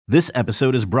This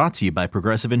episode is brought to you by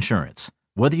Progressive Insurance.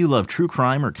 Whether you love true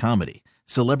crime or comedy,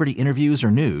 celebrity interviews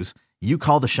or news, you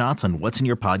call the shots on what's in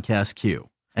your podcast queue.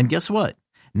 And guess what?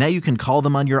 Now you can call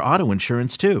them on your auto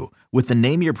insurance too with the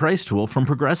Name Your Price tool from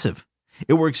Progressive.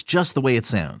 It works just the way it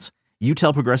sounds. You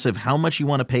tell Progressive how much you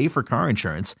want to pay for car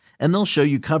insurance, and they'll show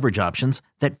you coverage options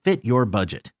that fit your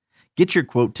budget. Get your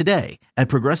quote today at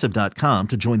Progressive.com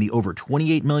to join the over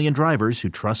 28 million drivers who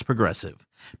trust Progressive.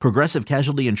 Progressive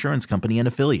Casualty Insurance Company and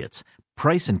Affiliates.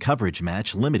 Price and coverage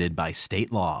match limited by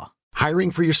state law. Hiring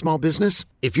for your small business?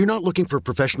 If you're not looking for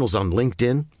professionals on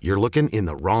LinkedIn, you're looking in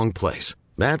the wrong place.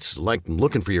 That's like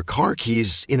looking for your car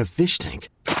keys in a fish tank.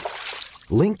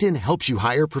 LinkedIn helps you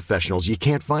hire professionals you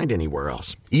can't find anywhere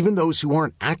else, even those who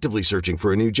aren't actively searching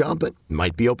for a new job but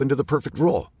might be open to the perfect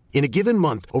role. In a given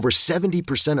month, over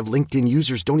 70% of LinkedIn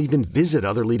users don't even visit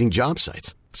other leading job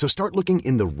sites. So start looking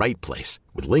in the right place.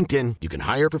 With LinkedIn, you can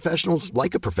hire professionals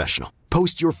like a professional.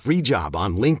 Post your free job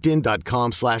on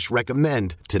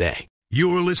linkedin.com/recommend today.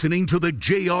 You're listening to the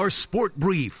JR Sport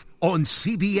Brief on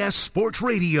CBS Sports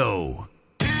Radio.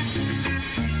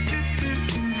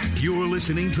 You're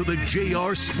listening to the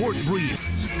JR Sport Brief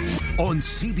on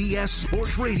CBS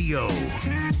Sports Radio.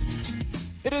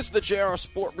 It is the JR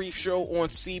Sport Brief Show on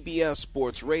CBS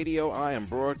Sports Radio. I am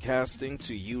broadcasting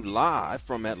to you live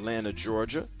from Atlanta,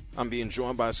 Georgia. I'm being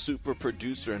joined by super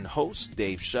producer and host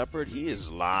Dave Shepard. He is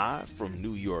live from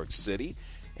New York City,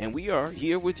 and we are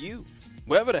here with you,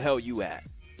 wherever the hell you at.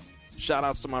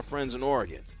 Shout-outs to my friends in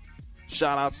Oregon.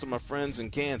 Shout-outs to my friends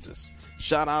in Kansas.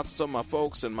 Shout-outs to my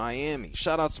folks in Miami.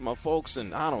 Shout-outs to my folks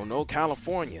in,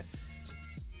 California.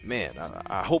 Man,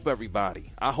 I hope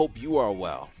I hope you are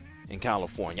well in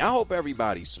California. I hope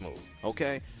everybody's smooth,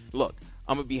 okay? Look,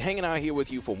 I'm going to be hanging out here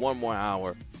with you for one more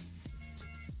hour.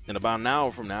 And about an hour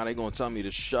from now, they're going to tell me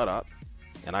to shut up,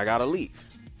 and I got to leave.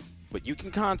 But you can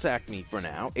contact me for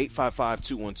now,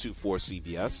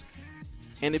 855-212-4CBS.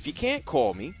 And if you can't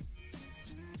call me,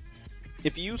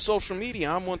 if you use social media,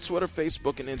 I'm on Twitter,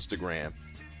 Facebook, and Instagram.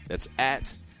 That's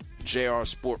at JR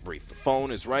Sport Brief. The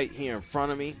phone is right here in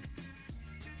front of me.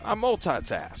 I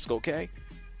multitask, okay?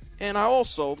 And I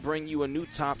also bring you a new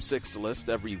top 6 list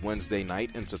every Wednesday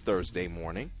night into Thursday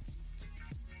morning.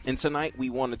 And tonight we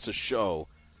wanted to show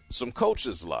some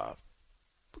coaches love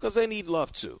because they need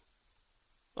love too.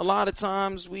 A lot of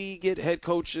times we get head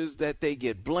coaches that they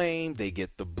get blamed, they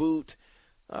get the boot.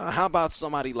 How about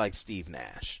somebody like Steve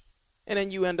Nash? And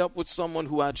then you end up with someone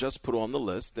who I just put on the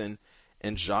list and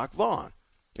Jacques Vaughn.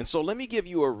 And so let me give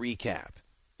you a recap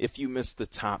if you missed the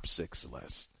top 6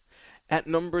 list. At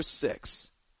number 6,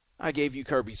 I gave you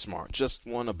Kirby Smart, just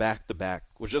won back-to-back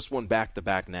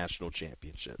national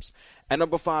championships. At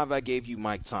number 5, I gave you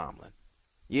Mike Tomlin.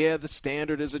 Yeah, the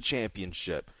standard is a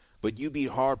championship, but you'd be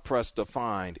hard-pressed to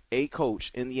find a coach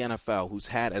in the NFL who's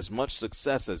had as much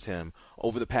success as him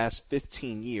over the past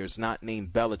 15 years, not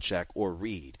named Belichick or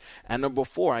Reed. At number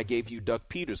 4, I gave you Doug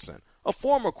Peterson, a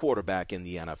former quarterback in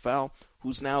the NFL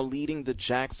who's now leading the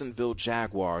Jacksonville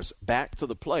Jaguars back to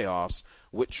the playoffs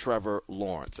with Trevor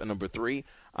Lawrence. At number 3,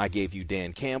 I gave you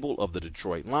Dan Campbell of the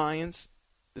Detroit Lions.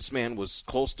 This man was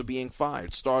close to being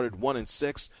fired. Started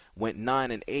 1-6, went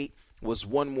 9-8, was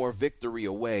one more victory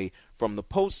away from the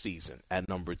postseason. At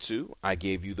number 2, I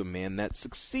gave you the man that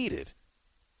succeeded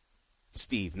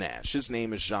Steve Nash. His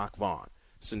name is Jacques Vaughn.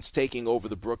 Since taking over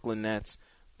the Brooklyn Nets,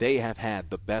 they have had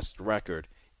the best record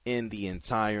in the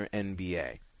entire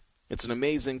NBA. It's an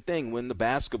amazing thing when the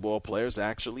basketball players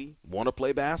actually want to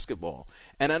play basketball.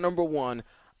 And at number 1,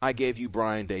 I gave you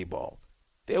Brian Daboll.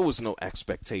 There was no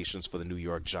expectations for the New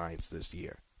York Giants this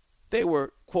year. They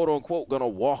were, quote-unquote, going to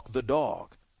walk the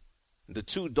dog. The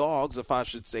 2 dogs, if I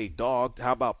should say dog,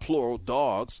 how about plural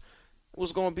dogs,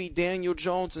 was going to be Daniel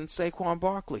Jones and Saquon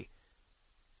Barkley.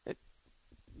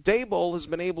 Daboll has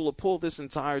been able to pull this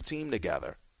entire team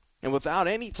together. And without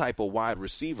any type of wide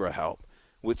receiver help,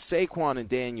 with Saquon and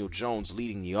Daniel Jones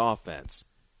leading the offense,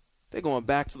 they're going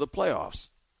back to the playoffs.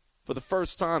 For the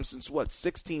first time since,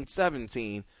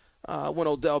 16-17, when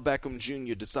Odell Beckham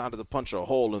Jr. decided to punch a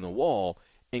hole in the wall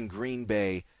in Green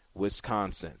Bay,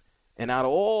 Wisconsin. And out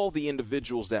of all the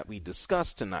individuals that we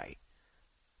discussed tonight,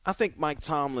 I think Mike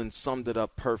Tomlin summed it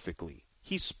up perfectly.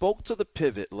 He spoke to the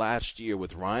pivot last year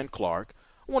with Ryan Clark,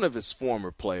 one of his former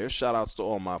players. Shout-outs to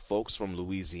all my folks from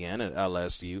Louisiana at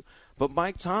LSU. But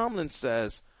Mike Tomlin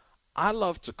says, I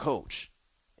love to coach.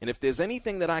 And if there's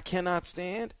anything that I cannot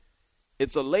stand,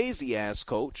 it's a lazy-ass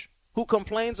coach who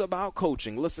complains about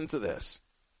coaching. Listen to this.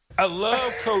 I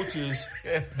love coaches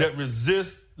that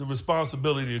resist the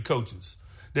responsibility of coaches,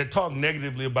 that talk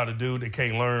negatively about a dude that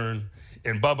can't learn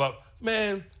and blah, blah.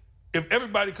 Man, if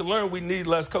everybody could learn, we need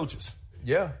less coaches.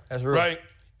 Yeah, that's real. Right?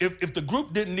 if the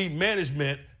group didn't need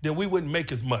management, then we wouldn't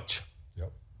make as much.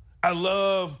 Yep. I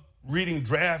love reading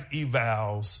draft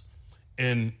evals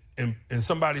and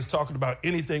somebody's talking about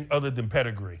anything other than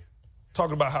pedigree,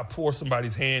 talking about how poor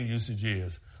somebody's hand usage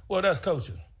is. Well, that's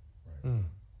coaching. Right.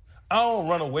 I don't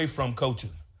run away from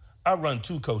coaching. I run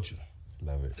to coaching.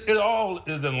 Love it. It all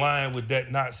is in line with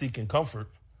that not seeking comfort,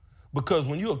 because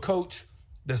when you're a coach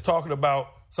that's talking about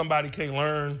somebody can't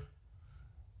learn,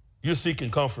 you're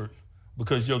seeking comfort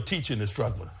because your teaching is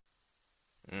struggling.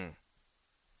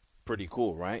 Pretty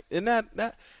cool, right? And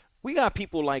that we got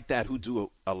people like that who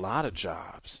do a lot of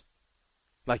jobs.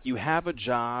 Like, you have a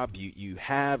job, you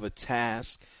have a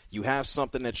task, you have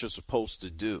something that you're supposed to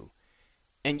do,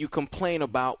 and you complain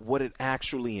about what it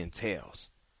actually entails.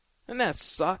 And that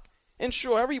sucks. And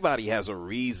sure, everybody has a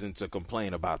reason to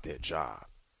complain about their job.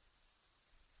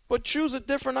 But choose a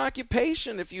different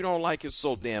occupation if you don't like it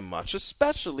so damn much,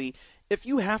 especially if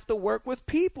you have to work with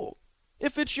people.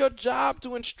 If it's your job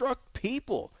to instruct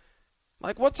people.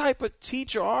 Like, what type of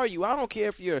teacher are you? I don't care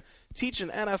if you're teaching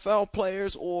NFL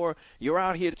players or you're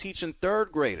out here teaching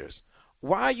third graders.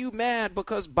 Why are you mad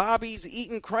because Bobby's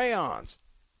eating crayons?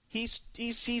 He's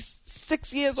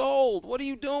 6 years old. What are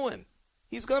you doing?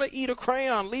 He's going to eat a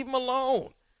crayon. Leave him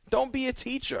alone. Don't be a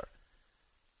teacher.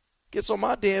 Gets on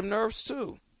my damn nerves,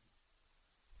 too.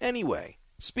 Anyway,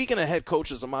 speaking of head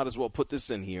coaches, I might as well put this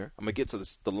in here. I'm going to get to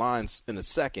the lines in a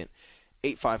second.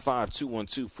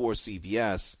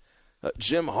 855-212-4CBS.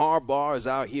 Jim Harbaugh is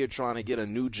out here trying to get a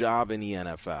new job in the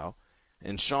NFL.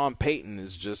 And Sean Payton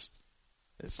is just,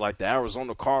 it's like the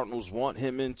Arizona Cardinals want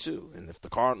him in too. And if the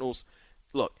Cardinals,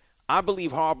 look, I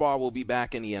believe Harbaugh will be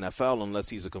back in the NFL unless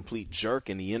he's a complete jerk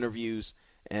in the interviews.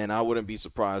 And I wouldn't be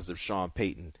surprised if Sean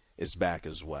Payton is back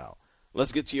as well.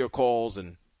 Let's get to your calls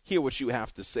and hear what you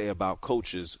have to say about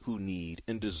coaches who need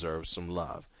and deserve some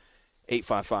love.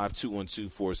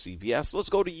 855-212-4CBS. Let's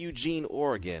go to Eugene,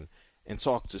 Oregon, and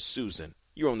talk to Susan.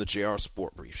 You're on the JR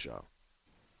Sport Brief Show.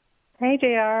 Hey,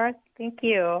 JR. Thank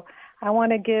you. I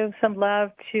want to give some love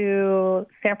to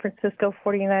San Francisco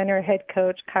 49er head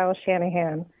coach Kyle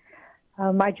Shanahan.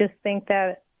 I just think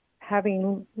that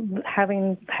having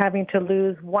to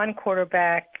lose one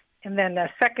quarterback and then a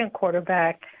second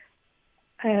quarterback,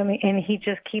 and he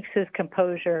just keeps his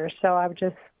composure. So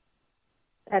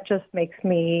that just makes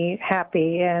me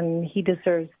happy, and he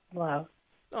deserves love.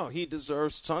 Oh, he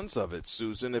deserves tons of it,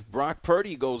 Susan. If Brock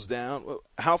Purdy goes down,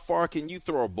 how far can you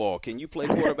throw a ball? Can you play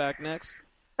quarterback next?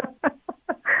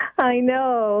 I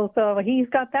know. So he's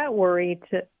got that worry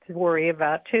to worry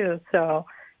about too. So.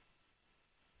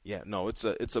 Yeah, no, it's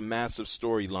a massive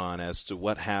storyline as to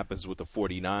what happens with the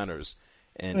 49ers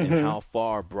and how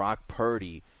far Brock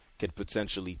Purdy could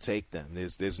potentially take them.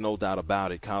 There's no doubt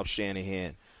about it. Kyle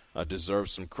Shanahan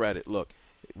deserves some credit. Look,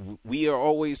 we are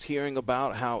always hearing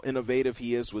about how innovative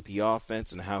he is with the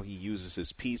offense and how he uses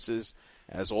his pieces.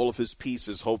 As all of his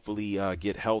pieces hopefully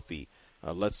get healthy,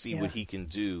 let's see what he can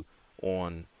do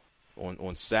on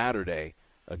Saturday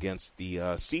against the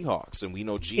Seahawks. And we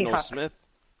know Geno Smith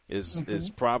is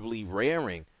probably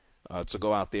raring to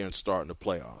go out there and start in the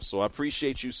playoffs. So I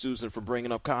appreciate you, Susan, for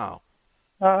bringing up Kyle.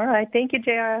 All right. Thank you,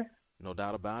 JR. No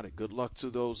doubt about it. Good luck to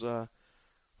those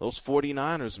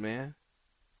 49ers, man.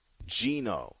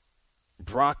 Geno,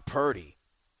 Brock Purdy.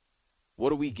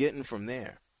 What are we getting from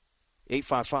there?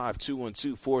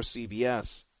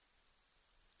 855-212-4CBS.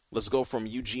 Let's go from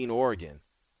Eugene, Oregon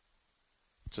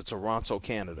to Toronto,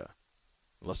 Canada.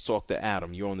 Let's talk to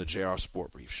Adam. You're on the JR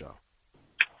Sport Brief Show.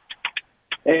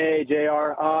 Hey,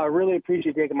 JR. I really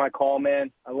appreciate you taking my call,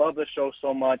 man. I love the show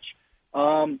so much.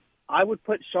 I would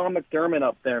put Sean McDermott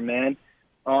up there, man.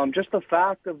 Just the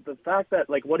fact that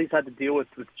like what he's had to deal with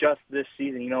just this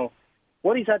season,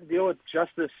 what he's had to deal with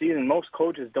just this season, most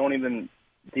coaches don't even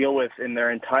deal with in their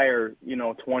entire,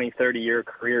 20, 30-year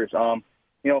careers.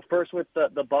 First with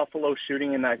the Buffalo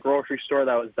shooting in that grocery store,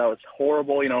 that was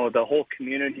horrible. The whole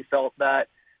community felt that.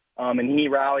 And he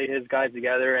rallied his guys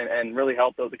together and really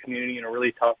helped out the community in a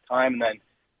really tough time. And then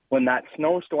when that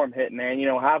snowstorm hit, man,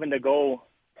 having to go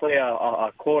play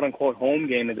a quote-unquote home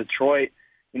game in Detroit,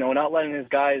 not letting his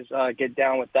guys get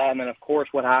down with that. And then, of course,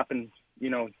 what happened,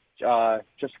 just a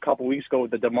couple weeks ago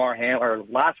with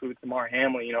last week with Damar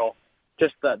Hamlin,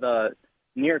 just the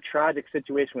near tragic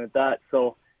situation with that.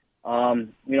 So,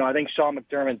 I think Sean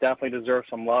McDermott definitely deserves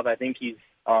some love. I think he's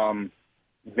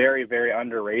very, very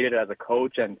underrated as a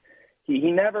coach, and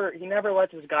he never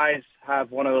lets his guys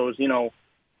have one of those,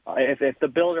 if the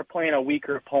Bills are playing a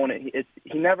weaker opponent,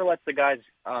 he never lets the guys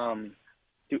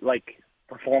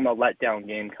perform a letdown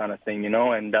game kind of thing,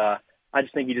 and I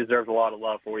just think he deserves a lot of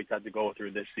love for what he's had to go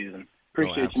through this season.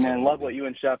 Appreciate you, man. Love what you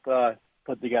and Shep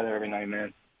put together every night,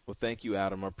 man. Well, thank you,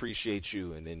 Adam. I appreciate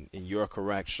you. And you're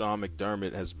correct. Sean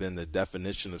McDermott has been the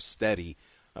definition of steady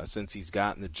since he's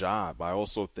gotten the job. I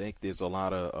also think there's a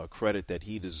lot of credit that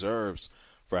he deserves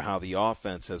for how the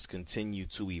offense has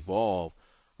continued to evolve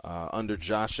under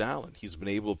Josh Allen. He's been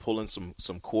able to pull in some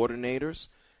coordinators,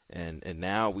 and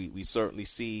now we certainly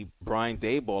see Brian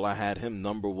Daboll. I had him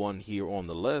number one here on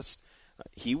the list.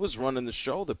 He was running the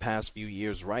show the past few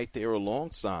years right there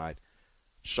alongside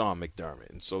Sean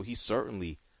McDermott, and so he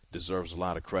certainly deserves a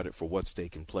lot of credit for what's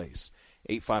taken place.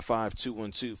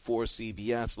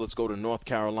 855-212-4CBS. Let's go to North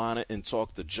Carolina and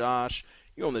talk to Josh.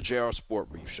 You're on the JR Sport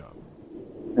Brief Show.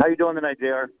 How you doing tonight,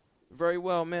 JR? Very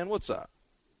well, man. What's up?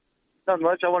 Not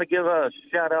much. I want to give a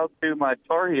shout-out to my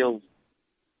Tar Heels,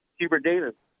 Hubert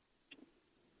Davis.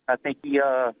 I think he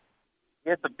has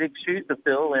some big shoes to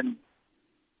fill, and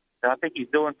I think he's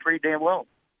doing pretty damn well.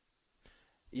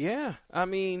 Yeah, I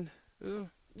mean,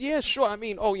 yeah, sure. I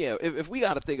mean, if we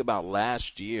got to think about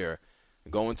last year,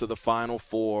 going to the Final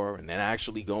Four and then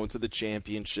actually going to the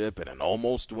championship and then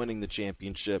almost winning the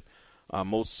championship,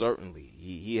 most certainly.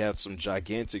 He had some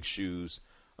gigantic shoes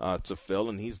to fill,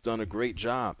 and he's done a great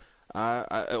job.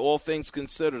 All things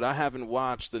considered, I haven't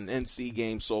watched an NC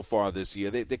game so far this year.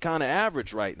 They're kind of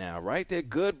average right now, right? They're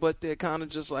good, but they're kind of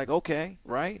just like, okay,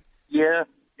 right? Yeah,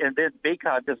 and then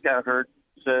Baycott just got hurt,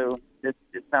 so it's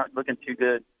not looking too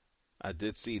good. I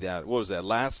did see that. What was that,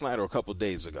 last night or a couple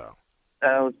days ago? It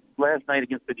was last night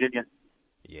against Virginia.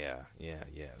 Yeah.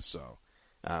 So,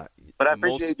 but I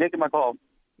appreciate you taking my call.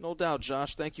 No doubt,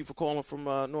 Josh. Thank you for calling from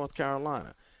North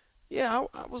Carolina. Yeah,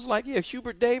 I was like,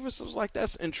 Hubert Davis. I was like,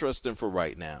 that's interesting for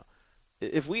right now.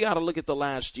 If we got to look at the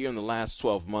last year and the last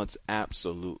 12 months,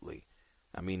 absolutely.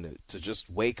 I mean, to just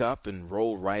wake up and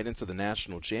roll right into the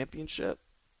national championship,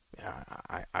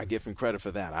 I give him credit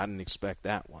for that. I didn't expect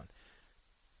that one.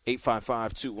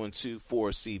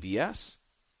 855-212-4CBS.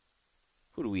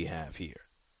 Who do we have here?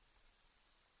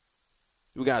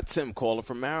 We got Tim calling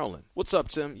from Maryland. What's up,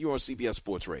 Tim? You're on CBS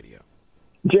Sports Radio.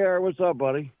 Jared, what's up,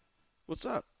 buddy? What's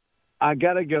up? I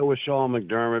got to go with Sean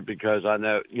McDermott because I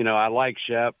know, I like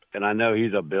Shep, and I know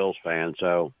he's a Bills fan.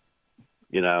 So,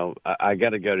 I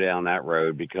got to go down that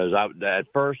road because at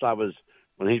first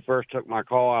when he first took my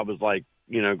call, I was like,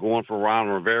 going for Ron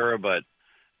Rivera, but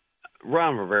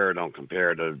Ron Rivera don't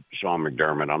compare to Sean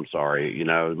McDermott. I'm sorry.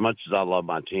 As much as I love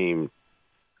my team,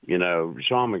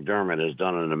 Sean McDermott has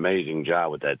done an amazing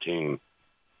job with that team.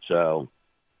 So,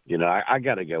 I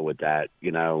got to go with that,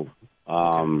 Okay.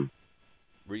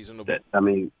 Reasonable.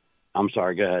 I'm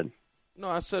sorry, go ahead. No,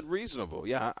 I said reasonable.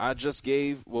 Yeah,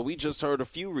 we just heard a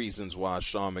few reasons why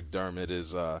Sean McDermott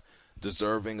is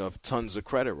deserving of tons of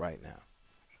credit right now.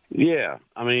 Yeah,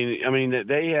 I mean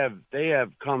they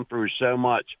have come through so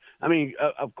much. I mean,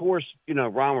 of course,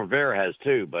 Ron Rivera has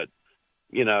too, but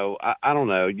I don't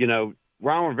know.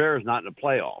 Ron Rivera's not in the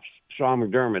playoffs. Sean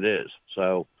McDermott is.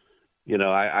 So,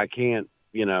 I can't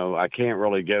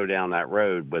really go down that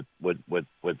road with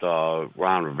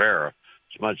Ron Rivera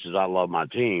as much as I love my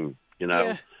team.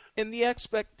 Yeah, and the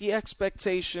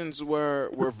expectations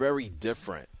were very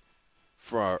different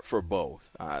for both.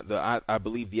 I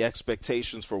believe the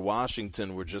expectations for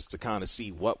Washington were just to kind of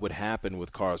see what would happen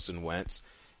with Carson Wentz,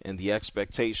 and the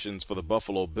expectations for the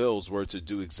Buffalo Bills were to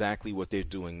do exactly what they're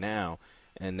doing now,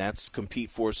 and that's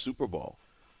compete for a Super Bowl.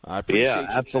 I appreciate you,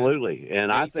 absolutely. Tim.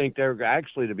 And I think they're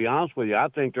actually, to be honest with you, I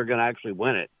think they're going to actually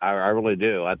win it. I really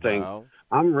do. I think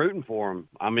I'm rooting for them.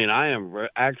 I mean, I am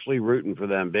actually rooting for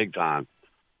them big time.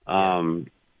 And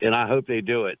I hope they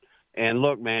do it. And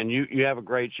look, man, you have a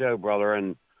great show, brother.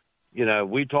 And,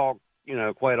 we talk,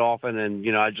 quite often,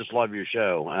 and, I just love your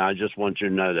show. And I just want you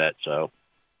to know that. So.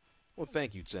 Well,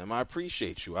 thank you, Tim. I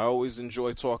appreciate you. I always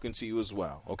enjoy talking to you as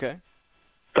well. Okay?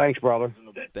 Thanks, brother.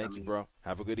 Thank you, bro.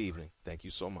 Have a good evening. Thank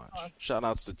you so much.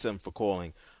 Shout-outs to Tim for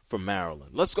calling from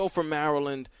Maryland. Let's go from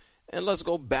Maryland, and let's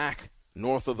go back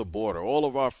north of the border. All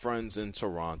of our friends in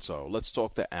Toronto. Let's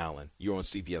talk to Alan. You're on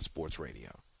CBS Sports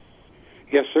Radio.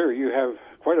 Yes, sir. You have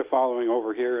quite a following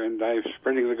over here, and I'm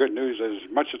spreading the good news as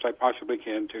much as I possibly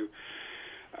can, too.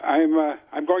 I'm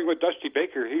going with Dusty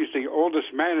Baker. He's the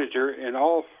oldest manager in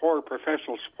all 4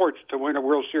 professional sports to win a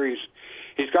World Series.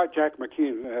 He's got Jack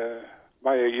McKeon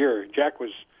by a year. Jack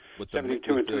was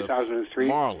 72 in 2003.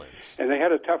 Marlins. And they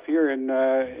had a tough year in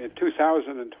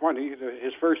 2020,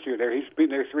 his first year there. He's been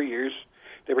there 3 years.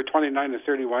 They were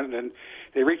 29-31, and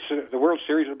they reached the World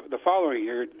Series the following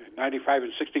year, 95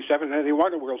 and 67, and they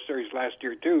won a World Series last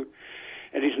year, too.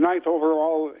 And he's 9th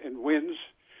overall in wins,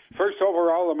 1st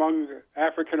overall among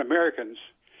African Americans.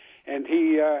 And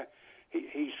he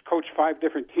he's coached 5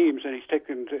 different teams, and he's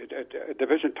taken a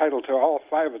division title to all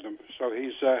 5 of them. So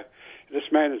he's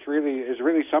this man is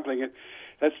really something. And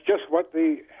that's just what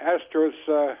the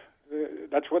Astros.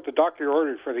 That's what the doctor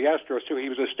ordered for the Astros too. He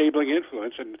was a stabling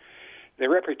influence, and their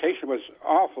reputation was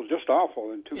awful, just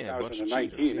awful in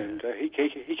 2019. Cheaters, and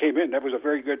he came in. That was a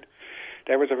very good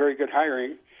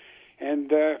hiring.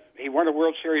 And he won a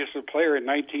World Series as a player in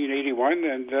 1981,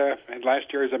 and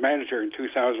last year as a manager in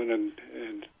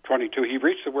 2022. He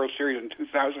reached the World Series in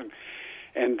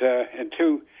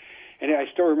 2002, and I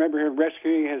still remember him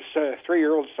rescuing his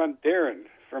 3-year-old son Darren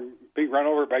from being run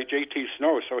over by J.T.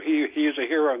 Snow. So he is a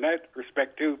hero in that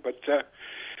respect too. But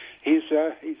he's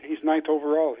 9th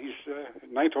overall. He's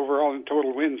 9th overall in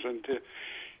total wins, and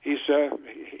he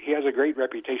has a great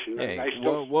reputation. Hey, I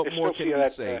still, what I more still can see we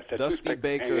that, say? that Dusty toothpick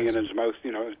Baker hanging is- in his mouth.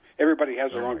 Everybody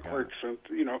has their own quirks, and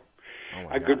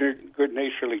I good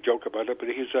naturedly joke about it. But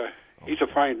he's a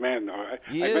fine man. Though. I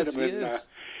met him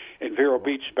in Vero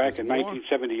Beach back in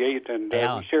 1978, and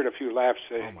we shared a few laughs.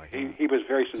 He was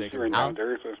very sincere and down to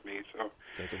earth with me. So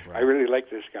I really like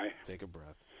this guy. Take a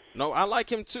breath. No, I like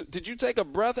him too. Did you take a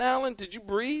breath, Alan? Did you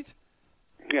breathe?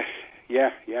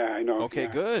 Yeah, I know. Okay,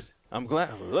 good. I'm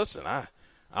glad. Listen, I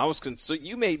was concerned.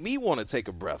 You made me want to take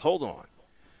a breath. Hold on.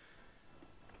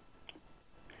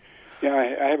 Yeah,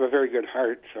 I have a very good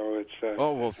heart, so it's.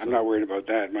 I'm not worried about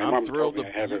that. My mom told me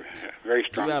I have a very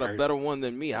strong You got heart. a better one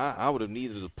than me. I would have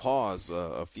needed to pause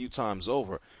a few times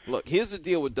over. Look, here's the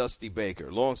deal with Dusty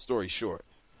Baker. Long story short,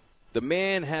 the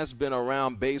man has been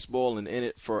around baseball and in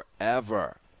it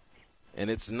forever. And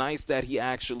it's nice that he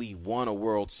actually won a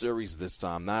World Series this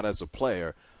time, not as a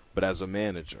player, but as a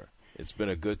manager. It's been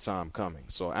a good time coming.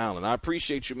 So, Alan, I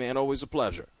appreciate you, man. Always a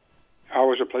pleasure.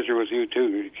 Always a pleasure with you,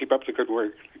 too. Keep up the good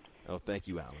work. Oh, thank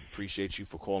you, Alan. Appreciate you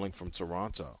for calling from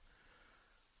Toronto.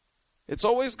 It's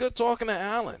always good talking to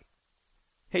Alan.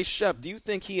 Hey, Shep, do you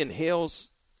think he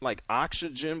inhales, like,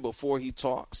 oxygen before he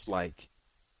talks? Like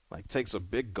takes a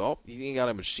big gulp? You ain't got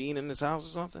a machine in his house or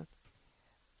something?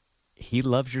 He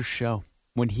loves your show.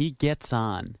 When he gets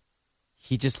on,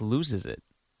 he just loses it.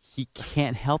 He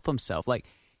can't help himself. Like,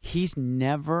 he's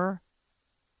never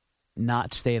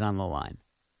not stayed on the line.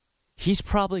 He's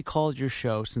probably called your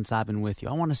show since I've been with you.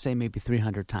 I want to say maybe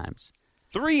 300 times.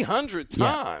 300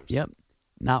 times? Yep.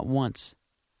 Not once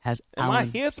has Am Alan... I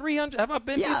here 300? Have I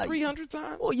been here 300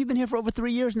 times? Well, you've been here for over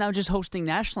 3 years now, just hosting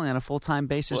nationally on a full-time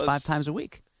basis 5 times a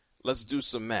week. Let's do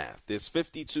some math. There's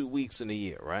 52 weeks in a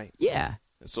year, right? Yeah.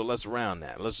 So let's round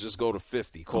that. Let's just go to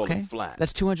 50. Call it flat.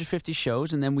 That's 250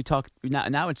 shows, and then we talk.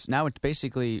 Now it's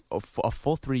basically a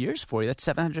full 3 years for you. That's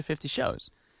 750 shows.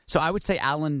 So I would say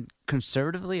Alan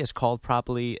conservatively has called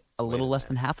probably a little less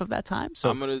than half of that time. So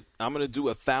I'm gonna do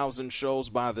 1,000 shows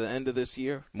by the end of this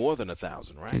year. More than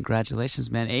 1,000, right? Congratulations,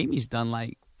 man. Amy's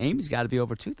got to be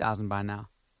over 2,000 by now.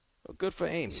 Well, good for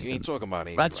Amy. You ain't talking about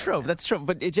Amy. That's right true. now. That's true.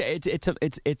 But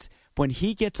it's when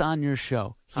he gets on your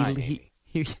show,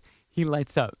 he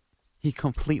lights up. He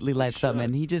completely lights up,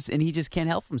 man. He just can't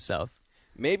help himself.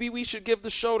 Maybe we should give the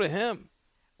show to him.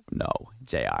 No,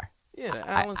 JR. Yeah,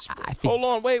 Alan. Hold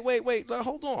on. Wait.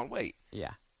 Hold on. Wait.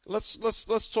 Yeah.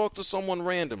 Let's talk to someone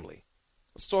randomly.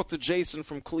 Let's talk to Jason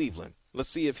from Cleveland. Let's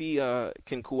see if he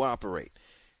can cooperate.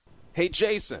 Hey,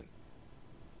 Jason.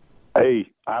 Hey,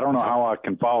 I don't know how I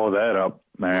can follow that up,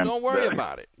 man. Well, don't worry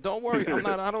about it. Don't worry.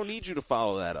 I don't need you to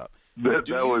follow that up.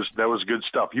 That was good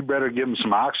stuff. You better give him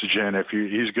some oxygen if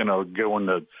he's going to go in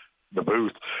the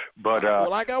booth. But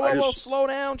slow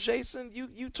down, Jason.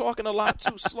 You talking a lot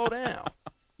too. Slow down.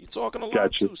 You talking a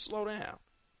lot too. Slow down.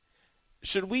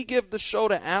 Should we give the show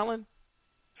to Alan?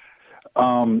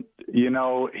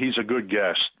 He's a good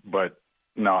guest, but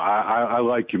no, I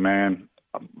like you, man,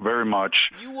 very much.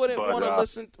 You wouldn't want to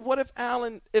listen. What if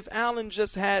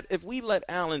if we let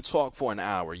Alan talk for an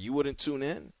hour, you wouldn't tune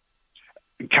in?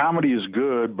 Comedy is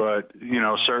good, but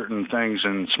certain things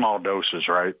in small doses,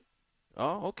 right?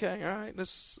 Oh, okay, all right.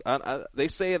 They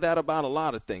say that about a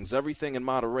lot of things. Everything in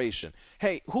moderation.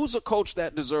 Hey, who's a coach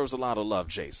that deserves a lot of love,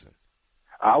 Jason?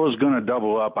 I was going to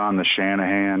double up on the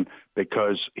Shanahan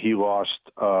because he lost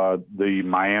the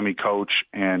Miami coach,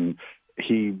 and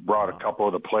he brought a couple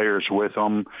of the players with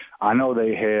him. I know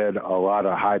they had a lot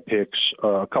of high picks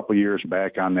a couple years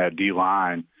back on that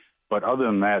D-line, but other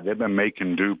than that, they've been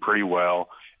making do pretty well.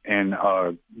 And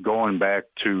going back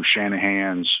to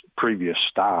Shanahan's previous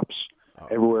stops,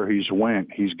 everywhere he's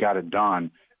went, he's got it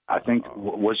done. I think,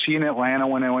 was he in Atlanta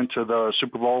when they went to the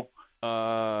Super Bowl?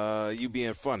 You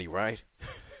being funny, right?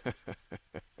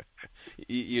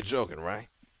 You're joking, right?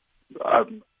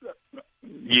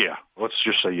 Yeah, let's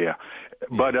just say yeah.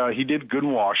 But he did good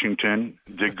in Washington,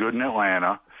 did good in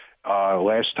Atlanta,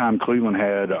 last time Cleveland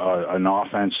had an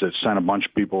offense that sent a bunch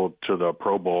of people to the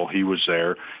Pro Bowl, he was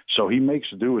there. So he makes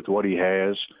do with what he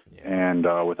has and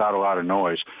without a lot of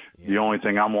noise. The only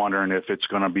thing I'm wondering if it's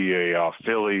going to be a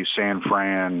Philly, San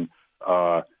Fran,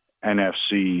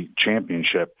 NFC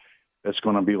championship. That's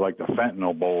going to be like the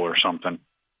Fentanyl Bowl or something.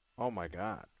 Oh, my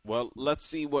God. Well, let's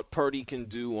see what Purdy can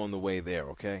do on the way there,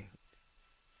 okay?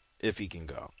 If he can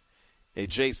go. Hey,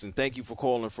 Jason, thank you for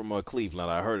calling from Cleveland.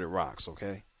 I heard it rocks,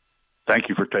 okay? Thank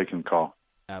you for taking the call.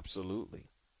 Absolutely.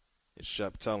 It's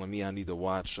Shep telling me I need to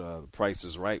watch The Price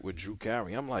is Right with Drew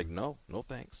Carey. I'm like, no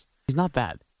thanks. He's not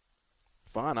bad.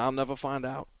 Fine, I'll never find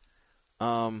out.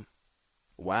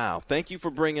 Wow. Thank you for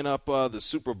bringing up the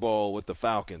Super Bowl with the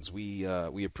Falcons. We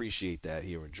appreciate that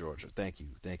here in Georgia. Thank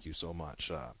you so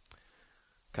much,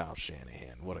 Kyle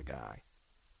Shanahan. What a guy.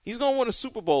 He's going to win a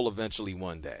Super Bowl eventually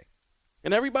one day.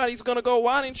 And everybody's going to go,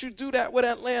 why didn't you do that with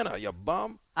Atlanta, you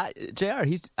bum? JR,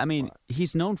 he's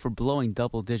known for blowing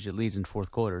double-digit leads in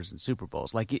fourth quarters in Super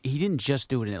Bowls. Like, he didn't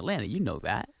just do it in Atlanta. You know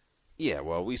that. Yeah,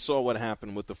 well, we saw what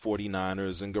happened with the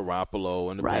 49ers and Garoppolo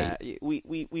and the right.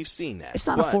 We've seen that. It's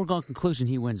not a foregone conclusion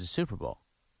he wins a Super Bowl.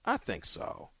 I think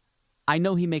so. I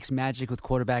know he makes magic with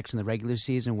quarterbacks in the regular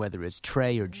season, whether it's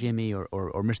Trey or Jimmy or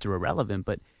Mr. Irrelevant,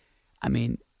 but, I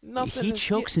mean, he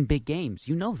chokes in big games.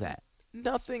 You know that.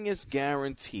 Nothing is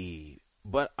guaranteed,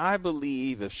 but I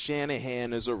believe if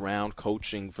Shanahan is around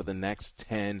coaching for the next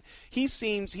 10, he's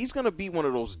going to be one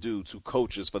of those dudes who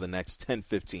coaches for the next 10,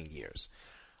 15 years.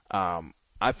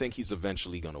 I think he's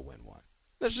eventually going to win one.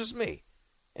 That's just me.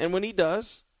 And when he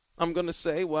does, I'm going to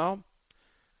say, well,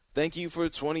 thank you for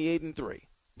 28-3.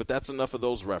 But that's enough of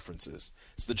those references.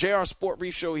 It's the JR Sport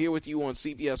Brief Show here with you on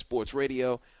CBS Sports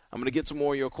Radio. I'm going to get to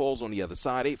more of your calls on the other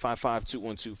side,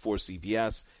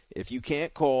 855-212-4CBS. If you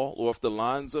can't call or if the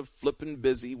lines are flipping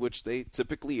busy, which they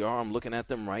typically are, I'm looking at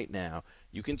them right now,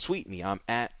 you can tweet me. I'm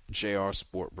at JR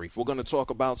Sport Brief. We're going to talk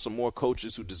about some more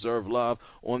coaches who deserve love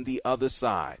on the other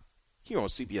side here on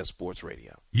CBS Sports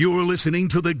Radio. You're listening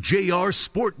to the JR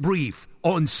Sport Brief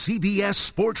on CBS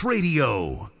Sports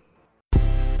Radio.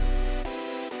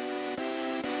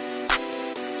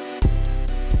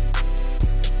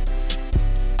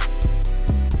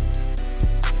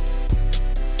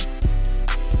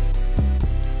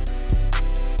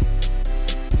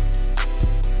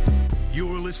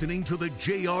 Listening to the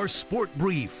JR Sport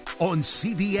Brief on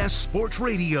CBS Sports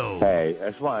Radio. Hey,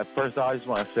 first off, I just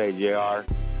want to say, JR,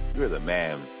 you're the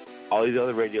man. All these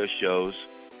other radio shows,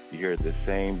 you hear the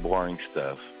same boring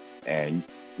stuff. And you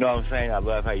know what I'm saying? I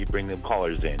love how you bring them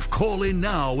callers in. Call in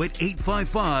now at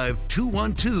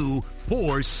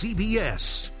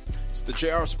 855-212-4CBS. It's the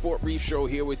JR Sport Brief Show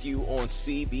here with you on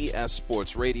CBS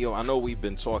Sports Radio. I know we've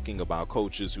been talking about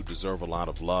coaches who deserve a lot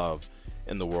of love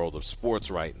in the world of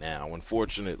sports right now.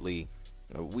 Unfortunately,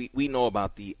 we know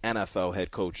about the NFL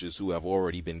head coaches who have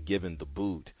already been given the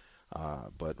boot.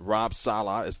 But Rob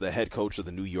Saleh is the head coach of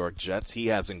the New York Jets. He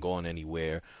hasn't gone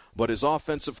anywhere, but his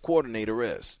offensive coordinator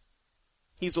is.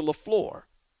 He's a LaFleur.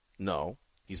 No,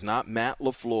 he's not Matt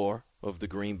LaFleur of the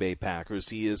Green Bay Packers.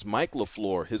 He is Mike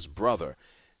LaFleur, his brother,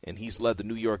 and he's led the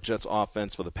New York Jets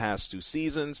offense for the past 2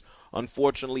 seasons.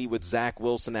 Unfortunately, with Zach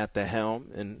Wilson at the helm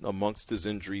and amongst his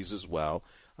injuries as well,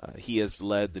 he has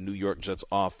led the New York Jets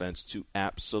offense to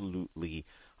absolutely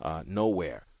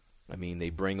nowhere. I mean, they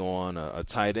bring on a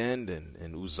tight end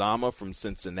and Uzama from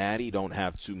Cincinnati, don't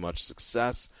have too much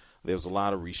success. There's a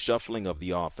lot of reshuffling of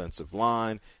the offensive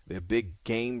line. Their big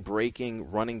game-breaking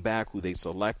running back who they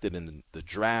selected in the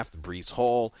draft, Breece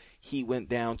Hall, he went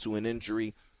down to an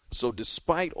injury. So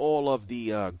despite all of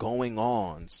the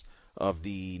going-ons of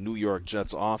the New York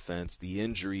Jets offense, the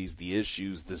injuries, the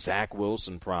issues, the Zach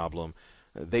Wilson problem,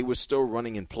 they were still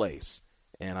running in place.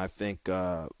 And I think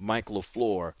Mike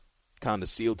LaFleur kind of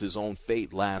sealed his own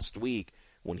fate last week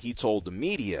when he told the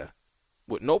media,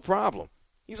 with no problem,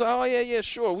 he's like, oh, yeah,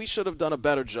 sure, we should have done a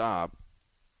better job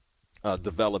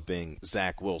developing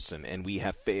Zach Wilson, and we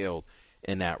have failed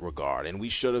in that regard, and we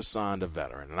should have signed a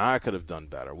veteran, and I could have done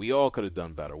better. We all could have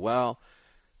done better. Well,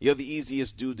 you're the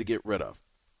easiest dude to get rid of.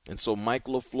 And so Mike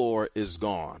LaFleur is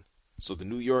gone. So the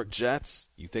New York Jets,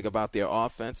 you think about their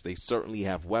offense, they certainly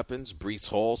have weapons. Breece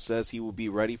Hall says he will be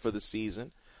ready for the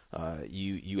season.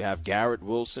 You have Garrett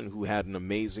Wilson, who had an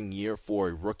amazing year for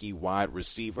a rookie wide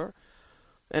receiver.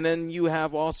 And then you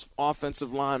have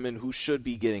offensive linemen who should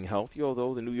be getting healthy,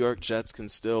 although the New York Jets can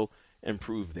still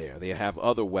improve there. They have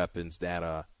other weapons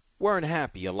that weren't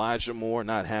happy. Elijah Moore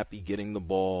not happy getting the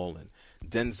ball, and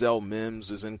Denzel Mims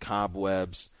is in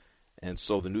cobwebs. And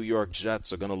so the New York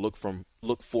Jets are going to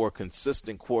look for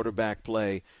consistent quarterback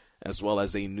play as well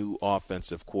as a new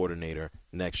offensive coordinator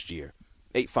next year.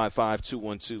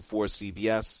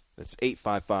 855-212-4CBS. That's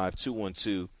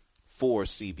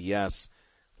 855-212-4CBS.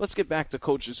 Let's get back to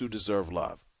coaches who deserve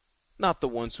love, not the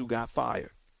ones who got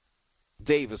fired.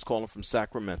 Dave is calling from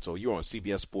Sacramento. You're on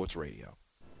CBS Sports Radio.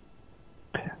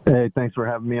 Hey, thanks for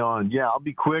having me on. Yeah, I'll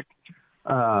be quick.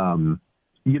 I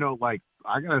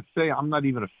got to say, I'm not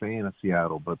even a fan of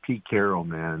Seattle, but Pete Carroll,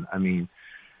 man, I mean,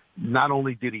 not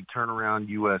only did he turn around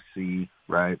USC,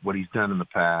 right, what he's done in the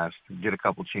past, get a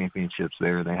couple championships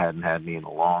there. They hadn't had any in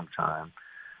a long time.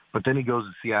 But then he goes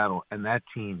to Seattle, and that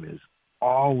team is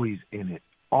always in it,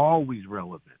 always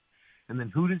relevant. And then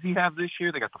who does he have this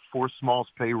year? They got the fourth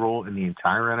smallest payroll in the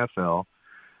entire NFL.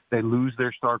 They lose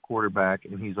their star quarterback,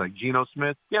 and he's like, Geno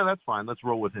Smith? Yeah, that's fine. Let's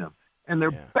roll with him. And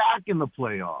they're back in the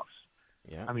playoffs.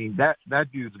 Yeah. I mean, that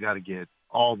dude's got to get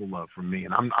all the love from me.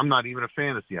 And I'm not even a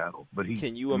fan of Seattle. But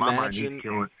Can you imagine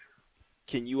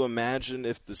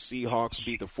if the Seahawks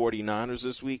beat the 49ers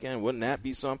this weekend? Wouldn't that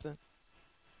be something?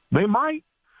 They might.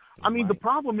 The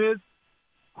problem is,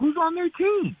 who's on their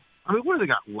team? I mean, what do they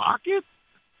got? Lockett?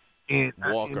 And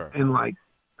Walker. And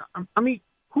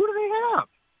who do they have?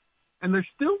 And they're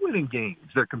still winning games.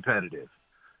 They're competitive.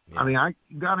 Yeah. I mean, I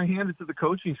got to hand it to the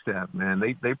coaching staff, man.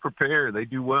 They prepare. They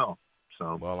do well.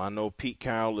 So. Well, I know Pete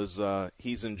Carroll is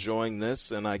he's enjoying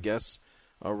this, and I guess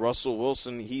Russell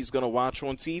Wilson, he's going to watch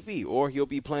on TV, or he'll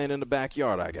be playing in the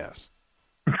backyard, I guess.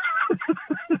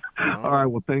 All right.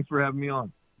 Well, thanks for having me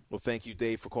on. Well, thank you,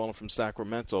 Dave, for calling from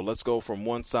Sacramento. Let's go from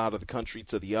one side of the country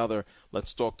to the other.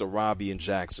 Let's talk to Robbie in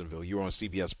Jacksonville. You're on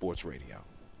CBS Sports Radio.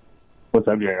 What's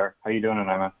up, JR? How you doing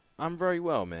tonight, man? I'm very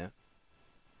well, man.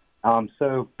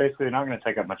 So basically, not going to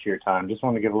take up much of your time. Just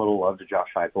want to give a little love to Josh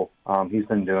Heupel. He's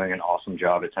been doing an awesome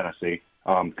job at Tennessee.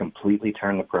 Completely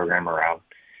turned the program around.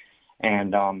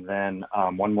 And then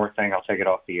one more thing, I'll take it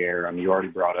off the air. You already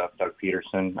brought up Doug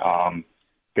Peterson.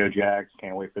 Go Jags!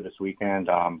 Can't wait for this weekend.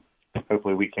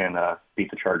 Hopefully we can beat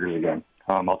the Chargers again.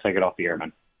 I'll take it off the air,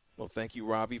 man. Well, thank you,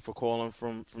 Robbie, for calling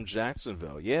from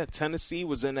Jacksonville. Yeah, Tennessee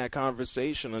was in that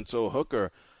conversation until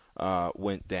Hooker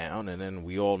went down, and then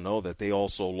we all know that they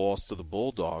also lost to the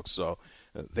Bulldogs. So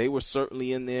they were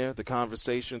certainly in there, the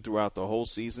conversation throughout the whole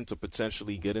season to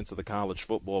potentially get into the college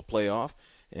football playoff.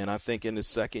 And I think in his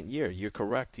second year, you're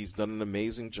correct. He's done an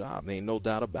amazing job. There ain't no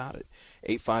doubt about it.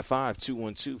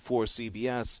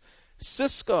 855-212-4CBS.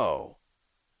 Cisco,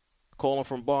 calling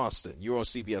from Boston. You're on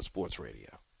CBS Sports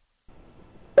Radio.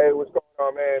 Hey, what's going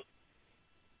on, man?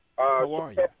 How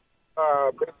are you?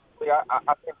 Basically,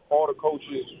 I think all the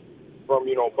coaches from,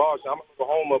 Boston, I'm in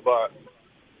Oklahoma, but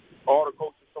all the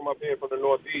coaches from up here from the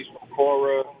Northeast, from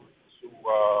Cora to,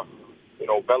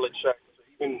 Belichick, to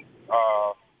even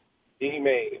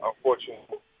Ime,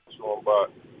 unfortunately,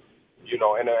 but,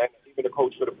 and even the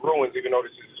coach for the Bruins, even though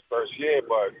this is his first year,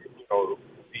 but, the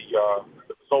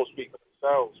results speak for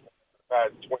themselves.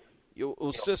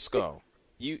 Cisco,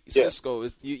 Cisco,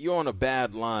 you're on a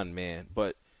bad line, man,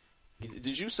 but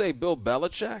did you say Bill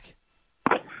Belichick?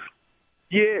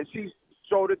 Yeah,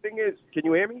 so the thing is, can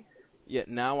you hear me? Yeah,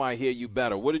 now I hear you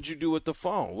better. What did you do with the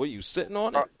phone? Were you sitting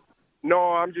on it?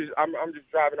 No, I'm just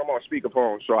driving. I'm on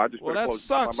speakerphone, so I just. Well, that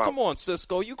sucks. Come on,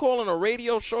 Cisco. You calling a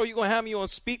radio show? You gonna have me on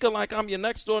speaker like I'm your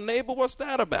next door neighbor? What's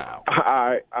that about? All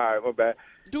right, my bad.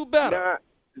 Do better.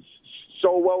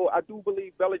 So, I do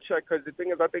believe Belichick, because the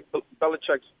thing is, I think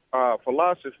Belichick's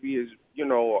philosophy is,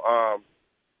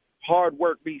 hard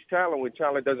work beats talent when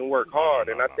talent doesn't work hard,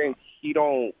 and I think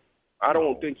I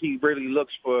don't think he really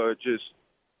looks for just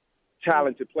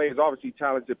talented players. Obviously,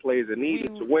 talented players are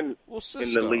needed to win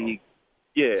in the league.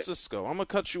 Yeah. Cisco, I'm going to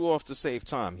cut you off to save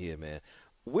time here, man.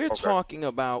 We're talking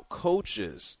about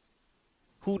coaches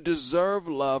who deserve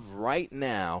love right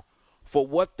now for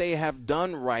what they have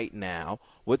done right now,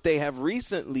 what they have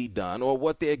recently done, or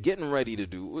what they're getting ready to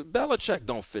do. Belichick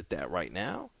don't fit that right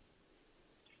now.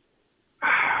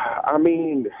 I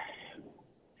mean,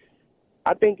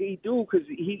 I think he do because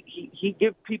he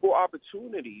give people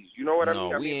opportunities. You know what I mean?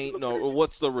 No, we ain't. No,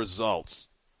 what's the results?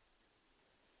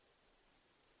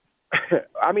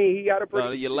 I mean, he got a pretty.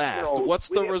 No, you laughed. What's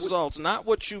the results? Not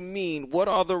what you mean. What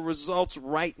are the results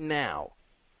right now?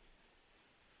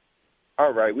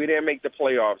 All right, we didn't make the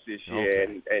playoffs this year,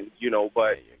 and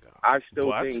but I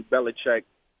still think Belichick,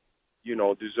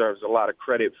 deserves a lot of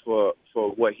credit for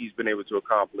what he's been able to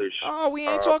accomplish. Oh, we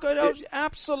ain't talking.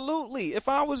 Absolutely. If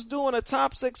I was doing a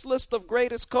top 6 list of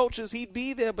greatest coaches, he'd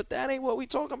be there. But that ain't what we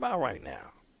talking about right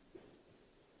now.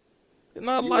 It's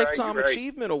not a Lifetime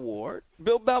Achievement Award.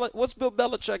 What's Bill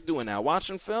Belichick doing now?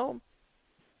 Watching film?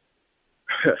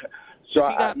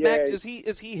 Is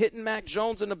he hitting Mac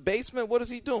Jones in the basement? What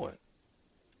is he doing?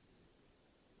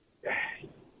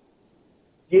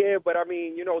 Yeah, but I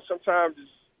mean, sometimes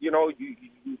you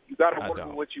got to work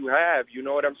with what you have. You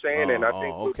know what I'm saying? And I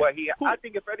think I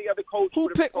think if any other coach who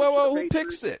Patriots,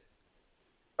 picks it?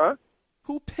 Huh?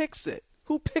 Who picks it?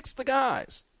 Who picks the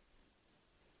guys?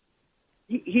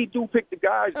 He do pick the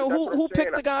guys. Who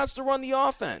picked the guys to run the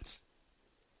offense?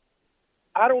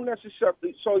 I don't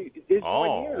necessarily. So it's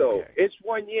 1 year though. Okay. It's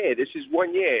 1 year. This is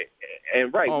 1 year, and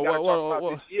we got to talk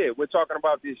about this year. We're talking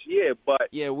about this year, but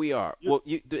yeah, we are.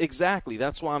 Exactly.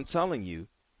 That's why I'm telling you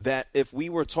that if we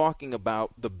were talking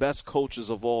about the best coaches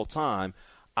of all time,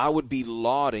 I would be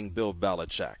lauding Bill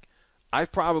Belichick. I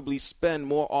probably spend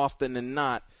more often than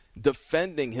not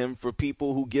defending him for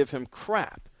people who give him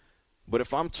crap. But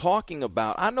if I'm talking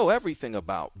about, I know everything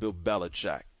about Bill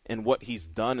Belichick and what he's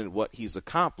done and what he's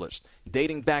accomplished,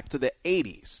 dating back to the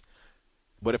 80s.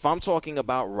 But if I'm talking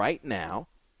about right now,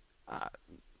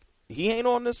 he ain't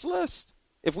on this list.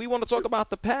 If we want to talk about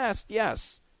the past,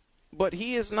 yes. But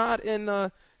he is not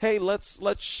in, hey, let's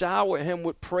shower him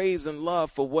with praise and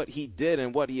love for what he did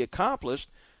and what he accomplished,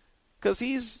 because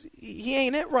he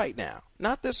ain't it right now.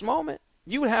 Not this moment.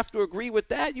 You would have to agree with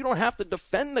that. You don't have to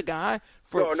defend the guy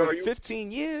for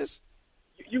 15 years.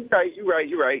 You're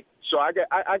right. So I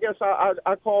guess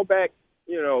I call back,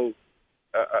 a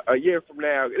year from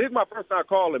now. This is my first time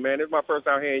calling, man. This is my first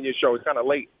time hearing your show. It's kind of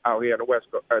late out here on the West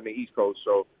Coast, on the East Coast.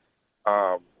 So,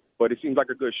 but it seems like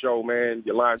a good show, man.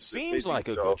 Your line seems like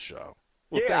a good show.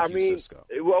 Well, yeah, thank you, Cisco.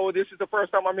 Well, this is the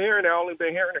first time I'm hearing it. I've only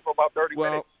been hearing it for about 30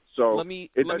 minutes. So let me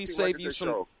save you some.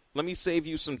 Show. Let me save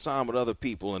you some time with other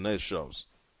people in their shows.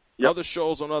 Yep. Other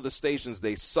shows on other stations,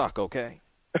 they suck, okay?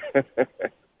 All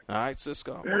right,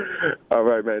 Cisco. All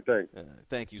right, man, thanks.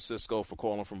 Thank you, Cisco, for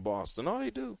calling from Boston. Oh, they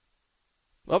do.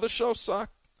 Other shows suck.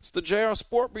 It's the JR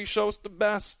Sport Brief show. It's the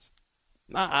best.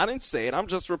 Nah, I didn't say it. I'm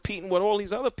just repeating what all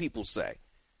these other people say.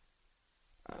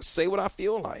 I say what I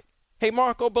feel like. Hey,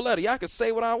 Marco Belletti, I can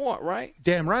say what I want, right?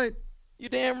 Damn right. You're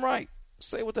damn right.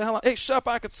 Say what the hell Hey, Shup,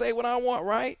 I can say what I want,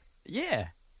 right? Yeah.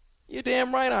 You're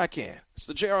damn right I can. It's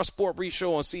the JR Sport Brief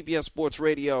show on CBS Sports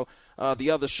Radio.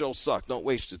 The other shows suck. Don't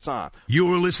waste your time.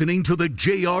 You're listening to the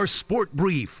JR Sport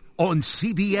Brief on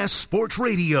CBS Sports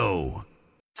Radio.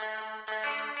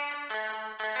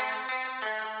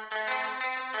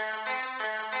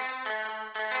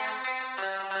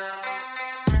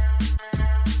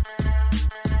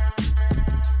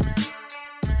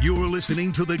 You're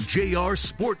listening to the JR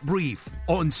Sport Brief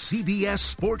on CBS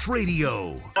Sports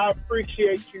Radio. I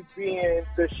appreciate you being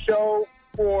the show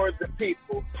for the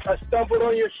people. I stumbled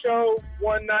on your show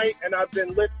one night, and I've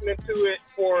been listening to it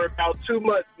for about 2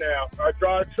 months now. I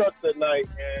drive trucks at night,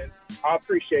 and I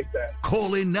appreciate that.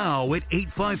 Call in now at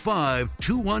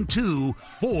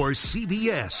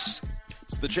 855-212-4CBS.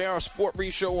 It's the JR Sport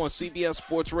Brief show on CBS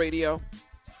Sports Radio.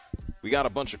 We got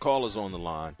a bunch of callers on the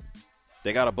line.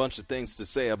 They got a bunch of things to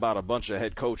say about a bunch of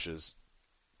head coaches.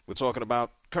 We're talking about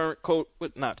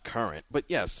not current, but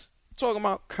yes, talking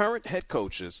about current head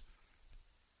coaches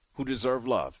who deserve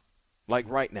love, like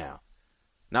right now.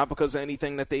 Not because of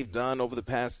anything that they've done over the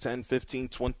past 10, 15,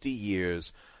 20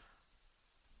 years,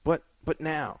 but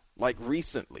now, like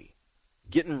recently,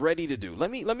 getting ready to do.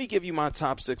 Let me give you my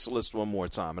top 6 list one more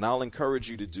time, and I'll encourage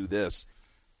you to do this.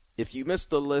 If you missed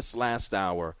the list last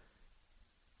hour,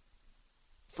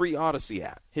 free Odyssey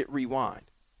app. Hit rewind.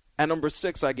 At number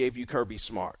 6, I gave you Kirby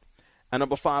Smart. At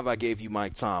number 5, I gave you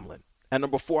Mike Tomlin. At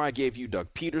number 4, I gave you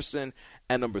Doug Peterson.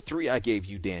 At number 3, I gave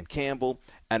you Dan Campbell.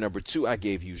 At number 2, I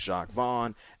gave you Jacques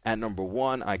Vaughn. At number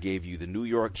 1, I gave you the New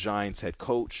York Giants head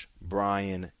coach,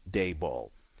 Brian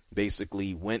Daboll.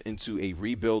 Basically went into a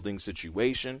rebuilding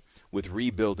situation with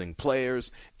rebuilding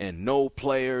players and no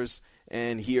players,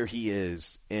 and here he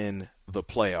is in the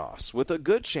playoffs with a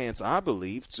good chance, I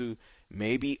believe, to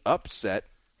maybe upset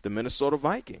the Minnesota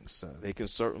Vikings. They can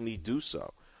certainly do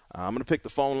so. I'm going to pick the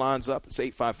phone lines up. It's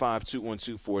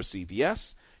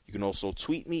 855-212-4CBS. You can also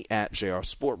tweet me at JR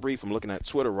Sport Brief. I'm looking at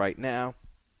Twitter right now.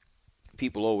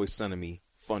 People always sending me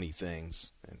funny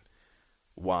things and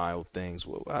wild things.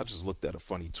 Well, I just looked at a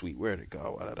funny tweet. Where'd it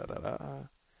go?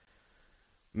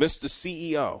 Mr.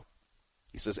 CEO,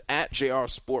 he says, at JR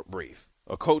Sport Brief,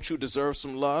 a coach who deserves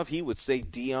some love, he would say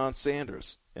Deion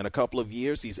Sanders. In a couple of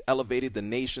years, he's elevated the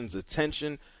nation's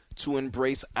attention to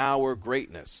embrace our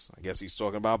greatness. I guess he's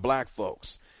talking about black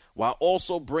folks, while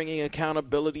also bringing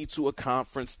accountability to a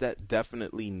conference that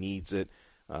definitely needs it.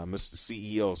 Mr.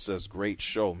 CEO says, great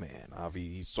show, man.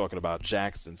 He's talking about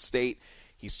Jackson State.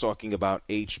 He's talking about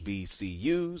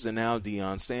HBCUs, and now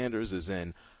Deion Sanders is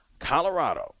in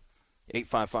Colorado.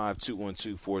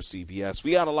 855-212-4CBS.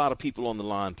 We got a lot of people on the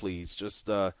line, please. Just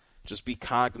just be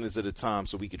cognizant of time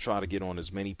so we can try to get on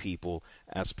as many people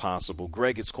as possible.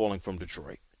 Greg is calling from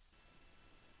Detroit.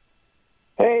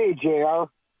 Hey, JR.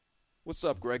 What's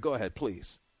up, Greg? Go ahead,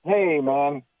 please. Hey,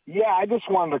 man. Yeah, I just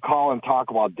wanted to call and talk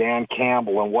about Dan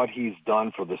Campbell and what he's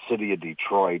done for the city of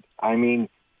Detroit. I mean,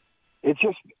 it's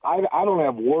just, I don't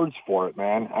have words for it,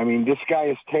 man. I mean, this guy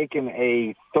has taken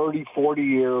a 30,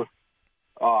 40-year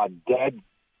dead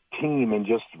team and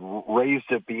just raised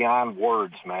it beyond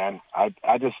words, man. I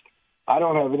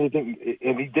don't have anything,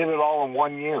 and he did it all in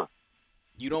 1 year.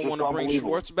 You don't want to bring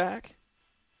Schwartz back?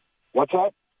 What's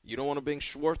that? You don't want to bring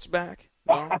Schwartz back?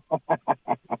 No?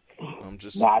 I'm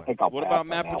just. Nah, I think I'll what pass about on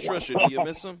Matt that Patricia? one. Do you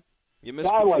miss him? You miss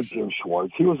I like Patricia? Jim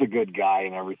Schwartz. He was a good guy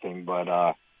and everything, but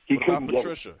he What couldn't about get.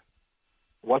 Patricia?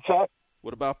 What's that?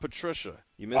 What about Patricia?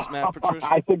 You miss Matt Patricia?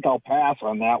 I think I'll pass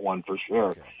on that one for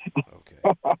sure.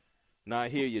 Okay. Now, I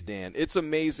hear you, Dan. It's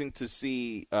amazing to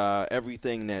see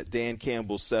everything that Dan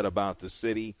Campbell said about the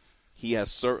city. He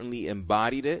has certainly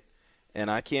embodied it, and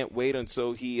I can't wait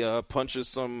until he punches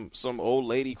some old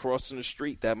lady crossing the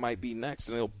street. That might be next,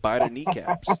 and he'll bite her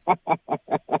kneecaps.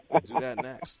 Do that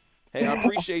next. Hey, I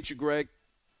appreciate you, Greg.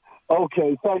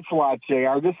 Okay, thanks a lot,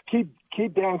 JR. Just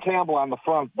keep Dan Campbell on the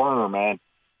front burner, man.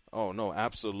 Oh, no,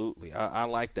 absolutely. I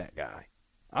like that guy.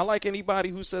 I like anybody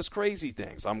who says crazy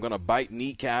things. I'm going to bite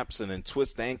kneecaps and then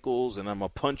twist ankles, and I'm going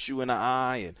to punch you in the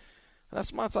eye, and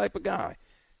that's my type of guy.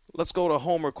 Let's go to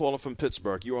Homer calling from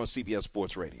Pittsburgh. You're on CBS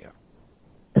Sports Radio.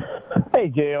 Hey,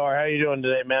 JR. How you doing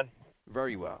today, man?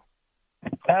 Very well.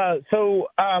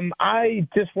 I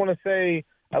just want to say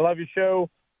I love your show,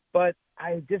 but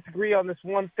I disagree on this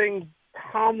one thing.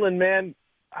 Tomlin, man,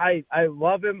 I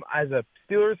love him as a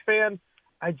Steelers fan.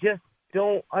 I just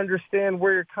don't understand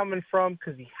where you're coming from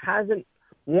because he hasn't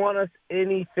won us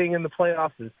anything in the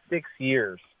playoffs in 6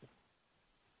 years.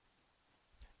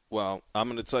 Well, I'm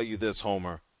going to tell you this,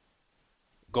 Homer.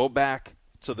 Go back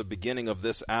to the beginning of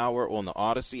this hour on the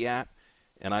Odyssey app,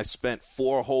 and I spent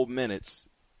 4 whole minutes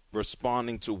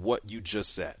responding to what you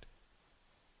just said.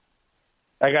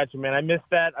 I got you, man. I missed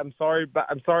that. I'm sorry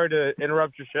to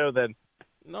interrupt your show then.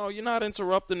 No, you're not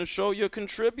interrupting the show. You're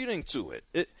contributing to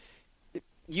it.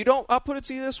 You don't. I'll put it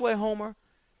to you this way, Homer.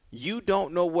 You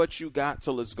don't know what you got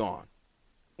till it's gone.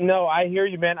 No, I hear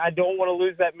you, man. I don't want to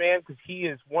lose that man because he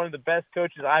is one of the best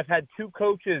coaches. I've had 2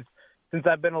 coaches since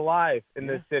I've been alive in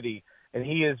this city, and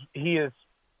he is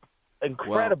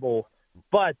incredible.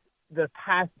 But the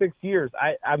past 6 years,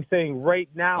 I'm saying right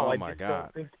now, oh I my just God.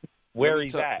 don't think where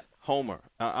he's at. Homer,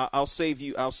 I'll save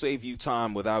you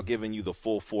time without giving you the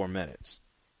full 4 minutes.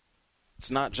 It's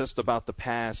not just about the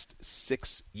past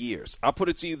 6 years. I'll put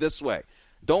it to you this way.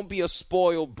 Don't be a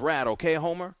spoiled brat, okay,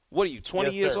 Homer? What are you,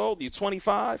 20 years old? You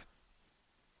 25?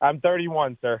 I'm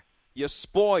 31, sir. You're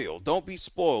spoiled. Don't be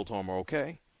spoiled, Homer,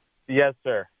 okay? Yes,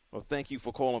 sir. Well, thank you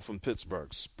for calling from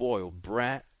Pittsburgh. Spoiled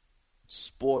brat,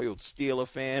 spoiled Steeler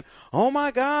fan. Oh, my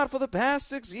God, for the past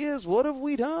 6 years, what have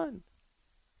we done?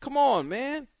 Come on,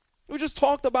 man. We just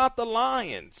talked about the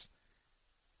Lions.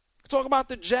 Talk about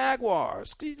the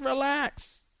Jaguars.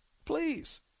 Relax,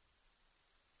 please.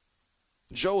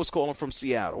 Joe is calling from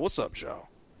Seattle. What's up, Joe?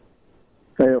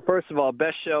 Hey, first of all,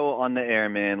 best show on the air,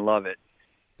 man. Love it.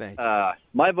 Thank you.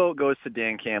 My vote goes to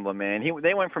Dan Campbell, man.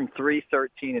 They went from 3-13-1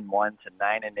 to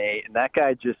 9-8, and that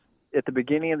guy just at the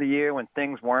beginning of the year when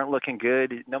things weren't looking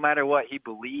good, no matter what he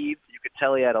believed, you could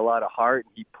tell he had a lot of heart.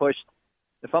 He pushed.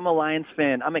 If I'm a Lions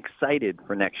fan, I'm excited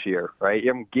for next year, right?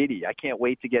 I'm giddy. I can't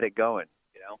wait to get it going.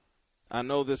 I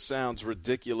know this sounds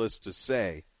ridiculous to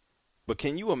say, but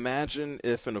can you imagine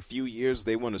if in a few years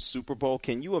they win a Super Bowl?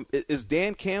 Is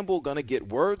Dan Campbell going to get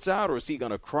words out, or is he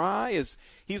going to cry?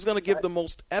 He's going to give the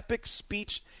most epic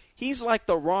speech? He's like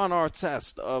the Ron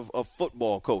Artest of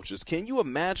football coaches. Can you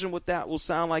imagine what that will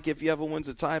sound like if he ever wins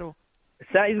a title?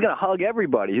 He's going to hug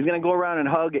everybody. He's going to go around and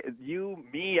hug you,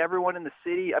 me, everyone in the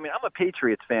city. I mean, I'm a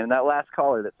Patriots fan. That last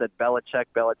caller that said Belichick,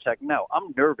 no,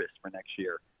 I'm nervous for next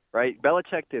year. Right?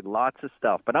 Belichick did lots of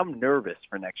stuff, but I'm nervous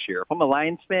for next year. If I'm a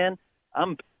Lions fan,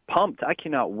 I'm pumped. I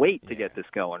cannot wait to get this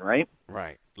going, right?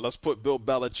 Right. Let's put Bill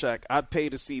Belichick. I'd pay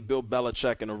to see Bill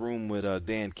Belichick in a room with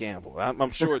Dan Campbell.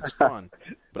 I'm sure it's fun,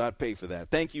 but I'd pay for that.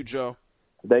 Thank you, Joe.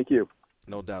 Thank you.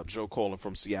 No doubt. Joe calling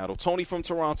from Seattle. Tony from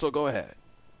Toronto, go ahead.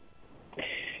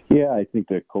 Yeah, I think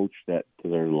the coach that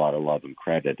deserves a lot of love and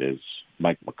credit is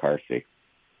Mike McCarthy.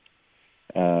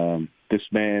 This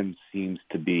man seems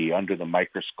to be under the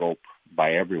microscope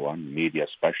by everyone, media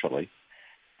especially.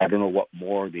 I don't know what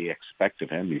more they expect of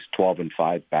him. He's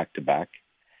 12-5 back-to-back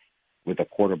with a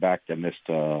quarterback that missed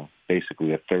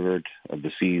basically a third of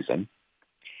the season.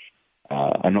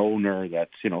 An owner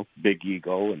that's, big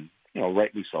ego and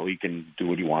rightly so. He can do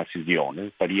what he wants. He's the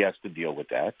owner, but he has to deal with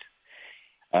that.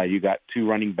 You got two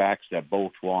running backs that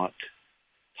both want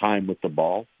time with the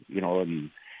ball, and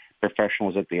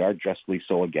professionals that they are, justly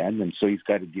so again, and so he's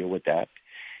got to deal with that.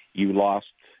 You lost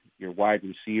your wide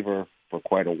receiver for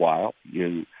quite a while.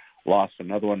 You lost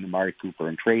another one to Amari Cooper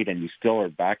in trade, and you still are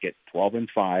back at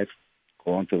 12-5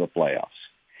 going to the playoffs.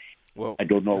 Well, I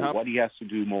don't know what he has to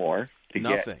do more to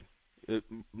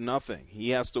Nothing. He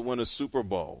has to win a Super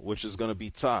Bowl, which is going to be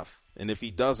tough. And if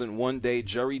he doesn't, one day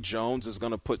Jerry Jones is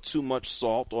going to put too much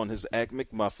salt on his Egg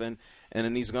McMuffin, and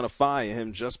then he's going to fire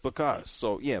him just because.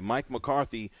 So, yeah, Mike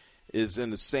McCarthy is in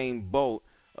the same boat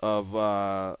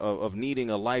of needing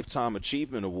a Lifetime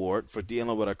Achievement Award for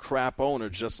dealing with a crap owner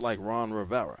just like Ron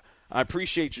Rivera. I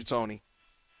appreciate you, Tony.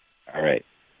 All right.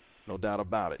 No doubt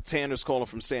about it. Tanner's calling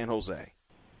from San Jose.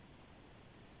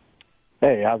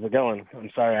 Hey, how's it going?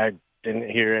 I'm sorry I didn't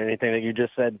hear anything that you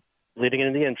just said leading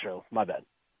into the intro. My bad.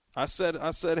 I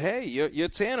said, hey, you're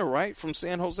Tanner, right, from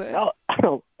San Jose? Oh,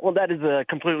 well, that is a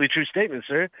completely true statement,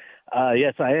 sir.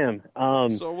 Yes, I am.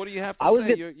 So what do you have to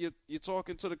say? You're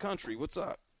talking to the country. What's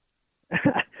up?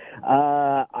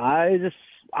 I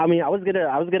was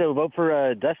gonna vote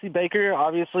for Dusty Baker.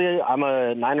 Obviously, I'm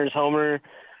a Niners homer,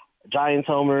 Giants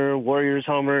homer, Warriors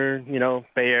homer.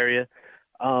 Bay Area.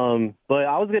 But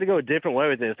I was going to go a different way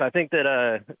with this. I think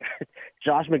that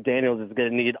Josh McDaniels is going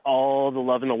to need all the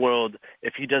love in the world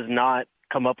if he does not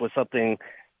come up with something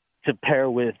to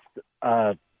pair with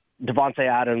Devontae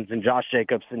Adams and Josh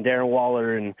Jacobs and Darren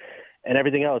Waller and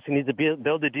everything else. He needs to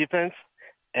build the defense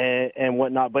and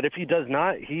whatnot. But if he does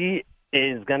not, he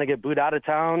is going to get booed out of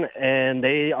town, and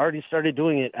they already started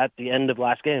doing it at the end of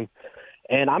last game.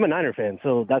 And I'm a Niner fan,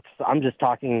 so I'm just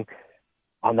talking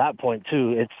on that point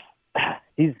too.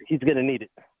 He's going to need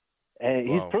it. And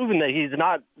he's proven that he's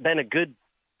not been a good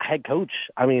head coach.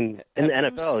 I mean, in the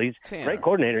NFL, he's a great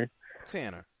coordinator.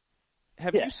 Tanner,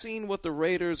 have you seen what the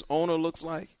Raiders owner looks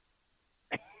like?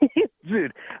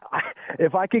 Dude,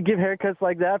 if I could give haircuts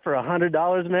like that for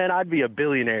 $100, man, I'd be a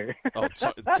billionaire.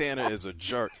 Tanner is a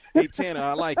jerk. Hey, Tanner,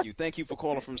 I like you. Thank you for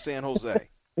calling from San Jose.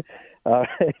 All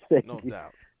right, no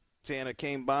doubt. Tanner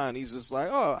came by, and he's just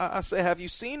like, I said, have you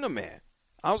seen the man?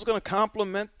 I was going to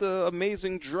compliment the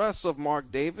amazing dress of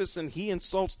Mark Davis, and he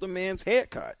insults the man's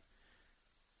haircut.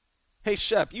 Hey,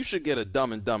 Shep, you should get a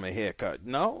Dumb and Dumber haircut.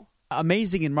 No?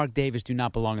 Amazing and Mark Davis do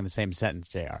not belong in the same sentence,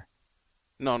 JR.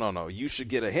 No. You should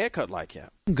get a haircut like him.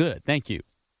 I'm good, thank you.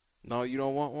 No, you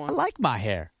don't want one? I like my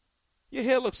hair. Your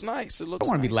hair looks nice. It looks I don't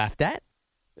want to nice. be laughed at.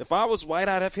 If I was white,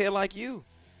 I'd have hair like you.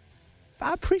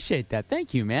 I appreciate that.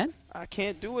 Thank you, man. I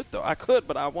can't do it, though. I could,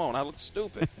 but I won't. I look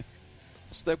stupid.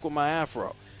 Stick with my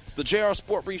afro. It's the JR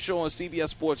Sport Brief Show on CBS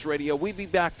Sports Radio. We'll be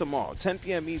back tomorrow, 10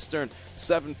 p.m. Eastern,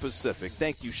 7 Pacific.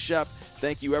 Thank you, Shep.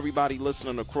 Thank you, everybody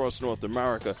listening across North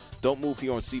America. Don't move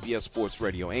here on CBS Sports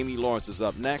Radio. Amy Lawrence is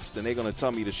up next, and they're going to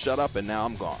tell me to shut up, and now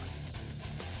I'm gone.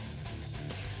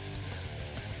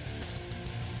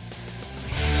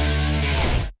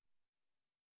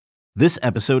 This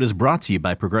episode is brought to you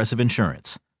by Progressive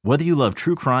Insurance. Whether you love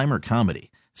true crime or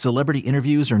comedy, celebrity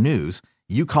interviews or news,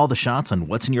 you call the shots on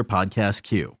what's in your podcast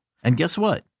queue. And guess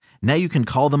what? Now you can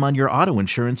call them on your auto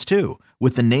insurance too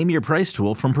with the Name Your Price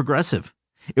tool from Progressive.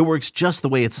 It works just the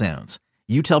way it sounds.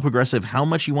 You tell Progressive how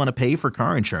much you want to pay for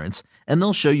car insurance, and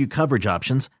they'll show you coverage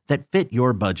options that fit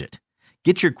your budget.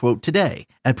 Get your quote today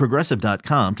at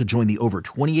Progressive.com to join the over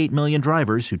 28 million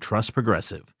drivers who trust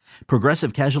Progressive.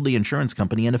 Progressive Casualty Insurance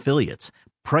Company and Affiliates.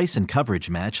 Price and coverage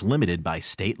match limited by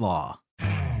state law.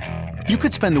 You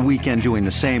could spend the weekend doing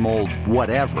the same old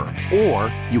whatever,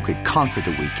 or you could conquer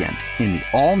the weekend in the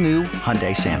all-new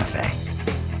Hyundai Santa Fe.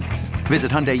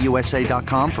 Visit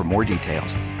HyundaiUSA.com for more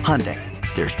details. Hyundai,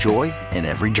 there's joy in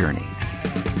every journey.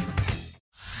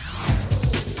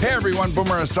 Hey everyone,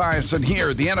 Boomer Esiason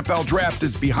here. The NFL Draft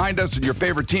is behind us and your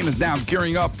favorite team is now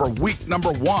gearing up for week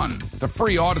number 1. The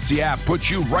free Odyssey app puts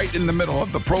you right in the middle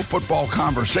of the pro football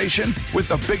conversation with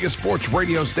the biggest sports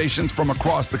radio stations from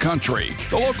across the country.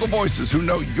 The local voices who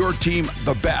know your team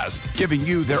the best, giving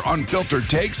you their unfiltered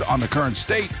takes on the current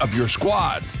state of your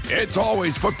squad. It's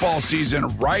always football season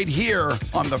right here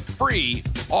on the free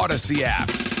Odyssey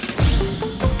app.